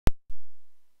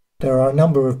there are a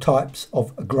number of types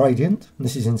of gradient. And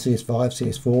this is in CS5,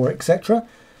 CS4, etc.,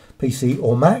 PC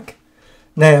or Mac.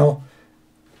 Now,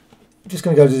 I'm just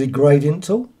going to go to the gradient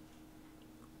tool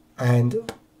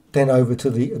and then over to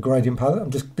the gradient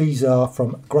palette. These are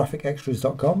from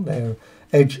graphicextras.com. They're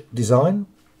Edge Design.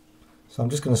 So I'm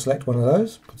just going to select one of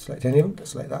those. Could select any of them.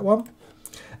 Let's select that one.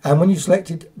 And when you've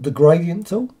selected the gradient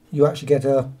tool, you actually get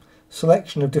a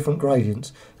selection of different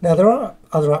gradients. Now there are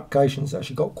other applications that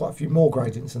actually got quite a few more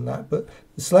gradients than that, but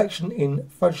the selection in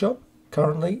Photoshop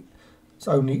currently is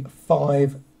only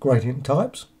 5 gradient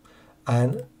types.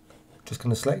 And I'm just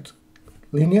going to select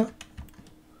linear.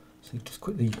 So you just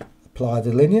quickly apply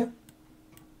the linear.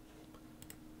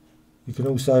 You can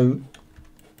also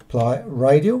apply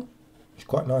radial, which is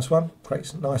quite a nice one,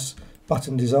 creates nice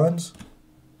button designs.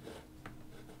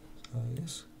 So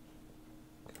yes,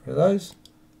 get rid of those.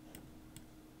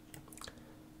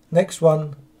 Next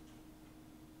one,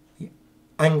 the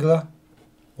angular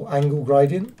or angle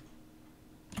gradient,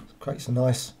 creates a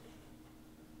nice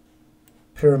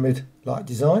pyramid-like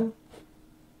design.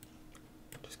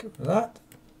 Just get rid of that.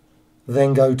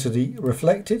 Then go to the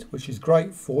reflected, which is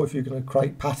great for if you're going to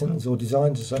create patterns or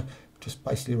designs. So just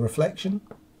basically a reflection.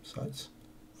 So it's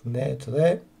from there to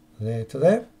there, there to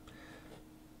there.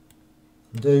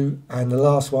 And the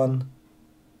last one,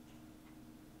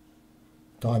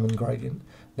 diamond gradient.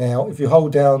 Now, if you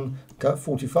hold down, go at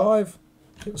 45,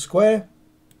 hit the square.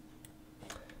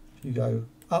 If you go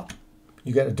up,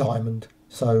 you get a diamond.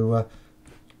 So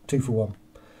 2 for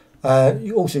 1.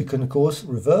 You also can, of course,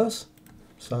 reverse.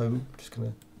 So I'm just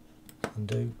going to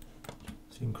undo.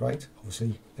 So you can create,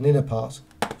 obviously, an inner part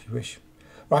if you wish.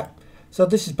 Right. So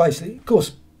this is basically, of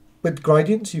course, with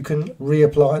gradients, you can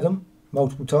reapply them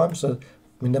multiple times. So,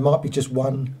 I mean, there might be just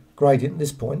one gradient at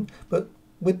this point, but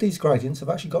with these gradients, I've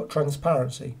actually got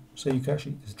transparency. So you can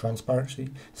actually, there's a transparency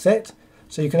set.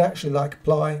 So you can actually like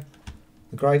apply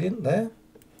the gradient there,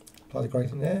 apply the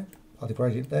gradient there, apply the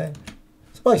gradient there.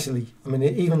 So basically, I mean,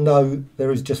 even though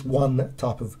there is just one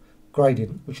type of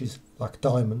gradient, which is like a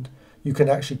diamond, you can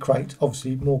actually create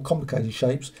obviously more complicated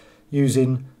shapes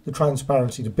using the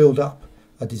transparency to build up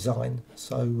a design.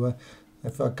 So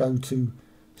if I go to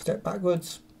step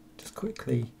backwards, just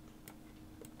quickly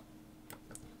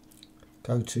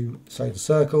go to, say, the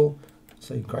circle,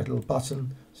 so you can create a little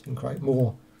button, so you can create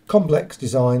more complex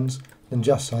designs than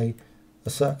just, say, a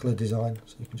circular design.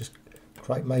 So you can just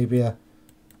create maybe a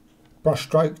brush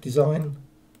stroke design,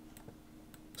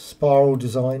 spiral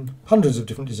design, hundreds of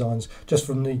different designs just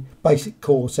from the basic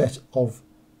core set of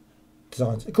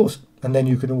designs, of course. And then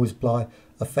you can always apply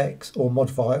effects or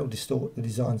modify or distort the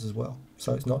designs as well.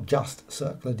 So it's not just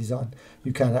circular design.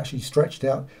 You can actually stretch it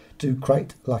out to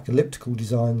create like elliptical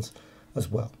designs as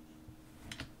well.